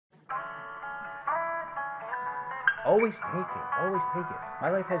Always take it. Always take it. My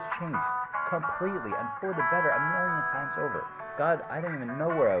life has changed completely and for the better a million times over. God, I don't even know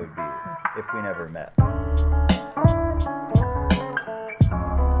where I would be if we never met.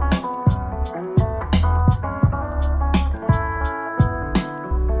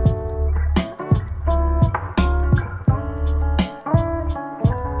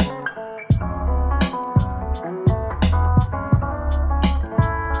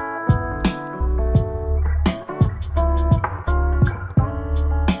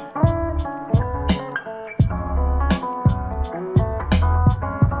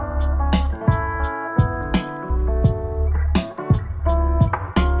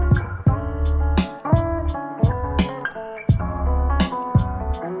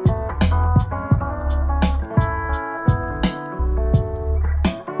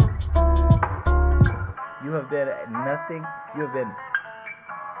 You have been nothing. You have been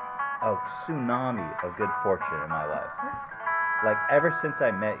a tsunami of good fortune in my life. Like, ever since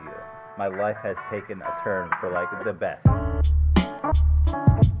I met you, my life has taken a turn for, like, the best.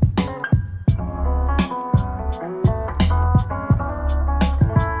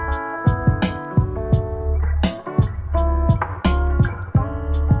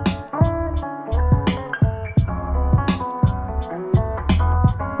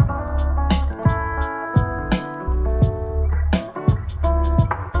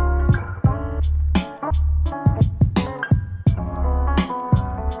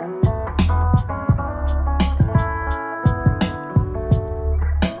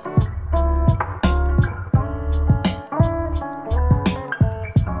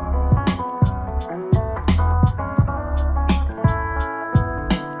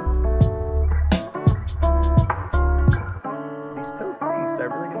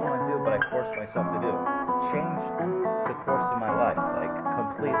 Forced myself to do changed the course of my life, like,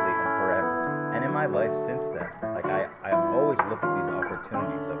 completely and forever. And in my life since then, like, I always look at these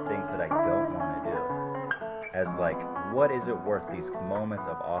opportunities of things that I don't want to do as, like, what is it worth these moments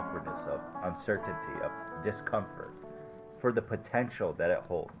of awkwardness, of uncertainty, of discomfort, for the potential that it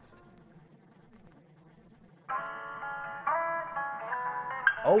holds.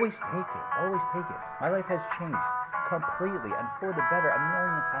 Always take it. Always take it. My life has changed completely and for the better a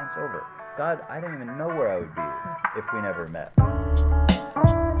million times over. God, I don't even know where I would be if we never met.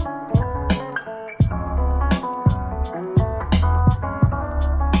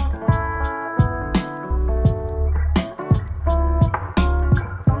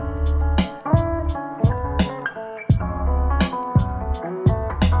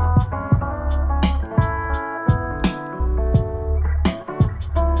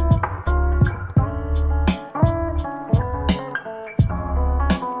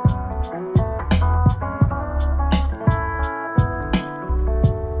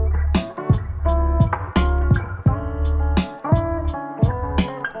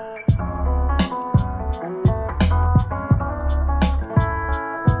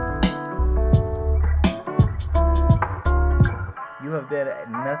 You have been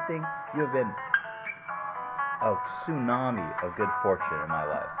nothing. You have been a tsunami of good fortune in my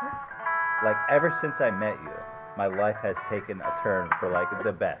life. Like, ever since I met you, my life has taken a turn for, like,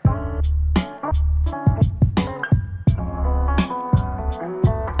 the best.